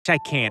I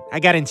can't.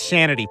 I got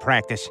insanity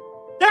practice.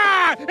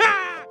 Ah!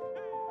 Ah!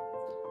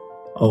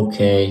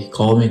 Okay,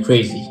 call me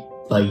crazy,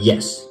 but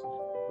yes,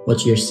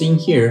 what you're seeing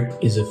here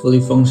is a fully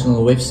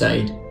functional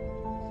website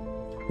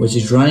which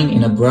is running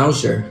in a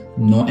browser.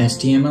 No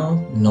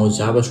HTML, no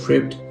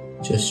JavaScript,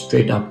 just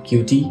straight up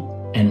Qt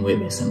and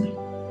WebAssembly.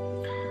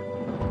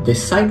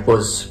 This site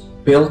was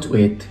built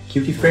with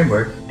Qt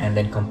framework and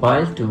then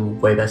compiled to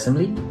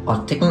WebAssembly,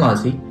 a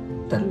technology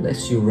that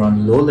lets you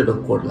run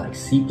low-level code like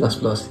C++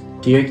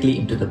 directly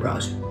into the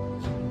browser.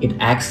 It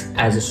acts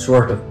as a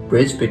sort of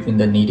bridge between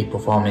the native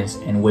performance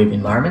and web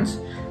environments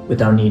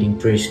without needing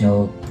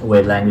traditional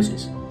web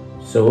languages.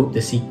 So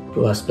the C++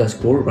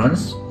 code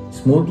runs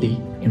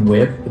smoothly in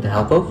web with the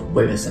help of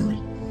WebAssembly.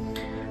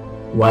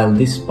 While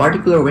this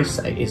particular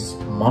website is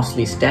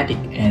mostly static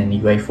and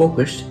UI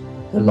focused,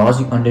 the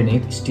logic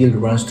underneath still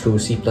runs through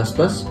C++.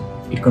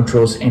 It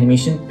controls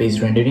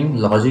animation-based rendering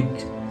logic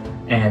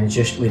and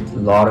just with a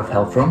lot of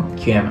help from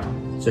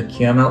QML. So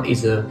QML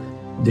is a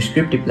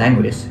descriptive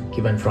language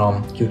given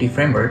from Qt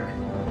framework.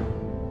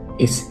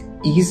 It's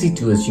easy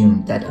to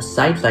assume that a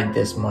site like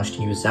this must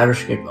use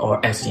JavaScript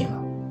or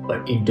HTML,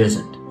 but it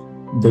doesn't.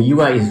 The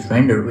UI is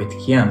rendered with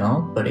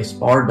QML, but is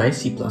powered by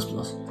C++.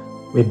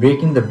 We're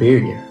breaking the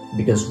barrier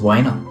because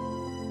why not?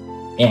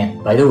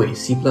 And by the way,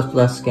 C++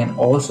 can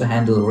also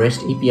handle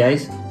REST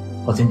APIs,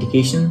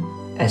 authentication,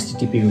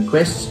 HTTP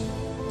requests,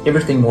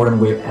 everything modern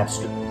web apps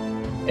do.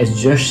 It's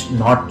just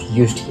not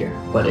used here,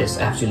 but it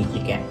absolutely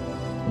can.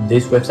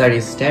 This website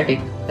is static,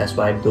 that's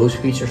why those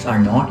features are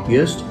not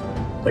used.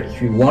 But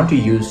if you want to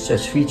use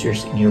such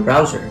features in your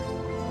browser,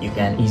 you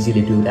can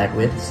easily do that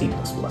with C++.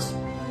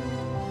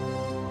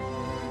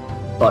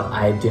 But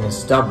I didn't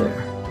stop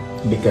there,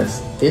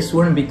 because this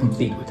wouldn't be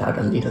complete without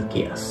a little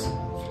chaos.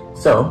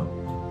 So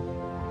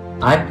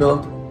I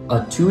built a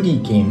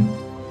 2D game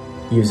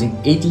using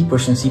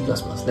 80% C++,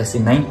 let's say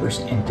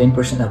 90%, and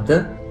 10% of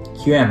the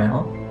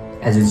QML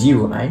as a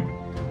GUI.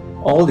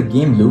 All the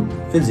game loop,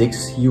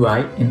 physics,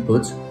 UI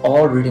inputs,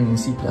 all written in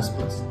C++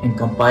 and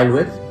compiled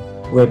with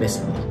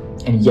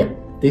WebAssembly. And yet,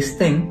 this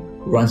thing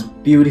runs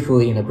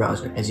beautifully in the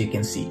browser, as you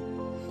can see.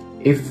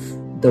 If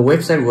the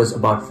website was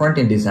about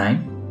front-end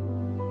design,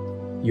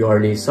 you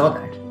already saw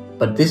that.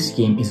 But this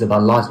game is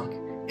about logic.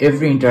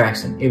 Every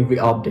interaction, every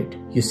object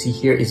you see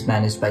here is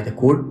managed by the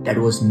code that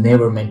was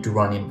never meant to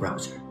run in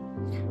browser.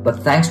 But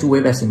thanks to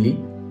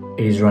WebAssembly,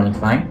 it is running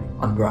fine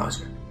on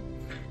browser.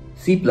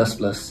 C++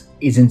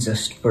 isn't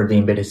just for the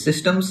embedded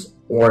systems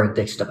or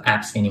desktop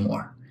apps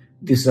anymore.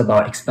 This is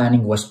about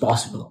expanding what's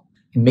possible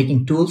and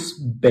making tools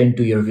bend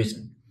to your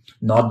vision,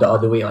 not the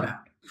other way around.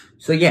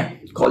 So yeah,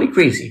 call it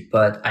crazy,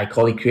 but I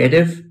call it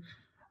creative.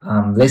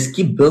 Let's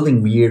keep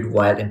building weird,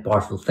 wild, and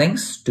powerful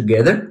things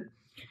together.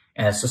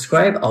 And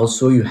subscribe, I'll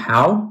show you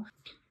how.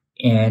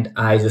 And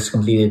I just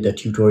completed the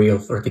tutorial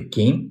for the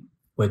game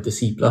with the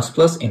C++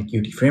 and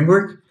Qt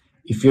framework.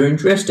 If you're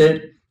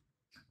interested,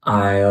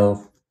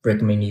 I'll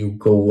recommend you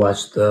go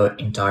watch the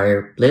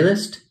entire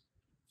playlist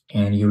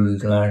and you'll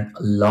learn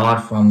a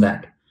lot from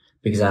that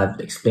because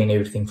I've explained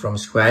everything from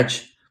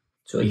scratch.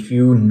 So if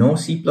you know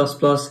C++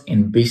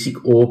 and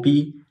basic OOP,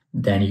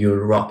 then you'll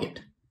rock it.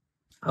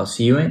 I'll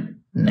see you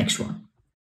in the next one.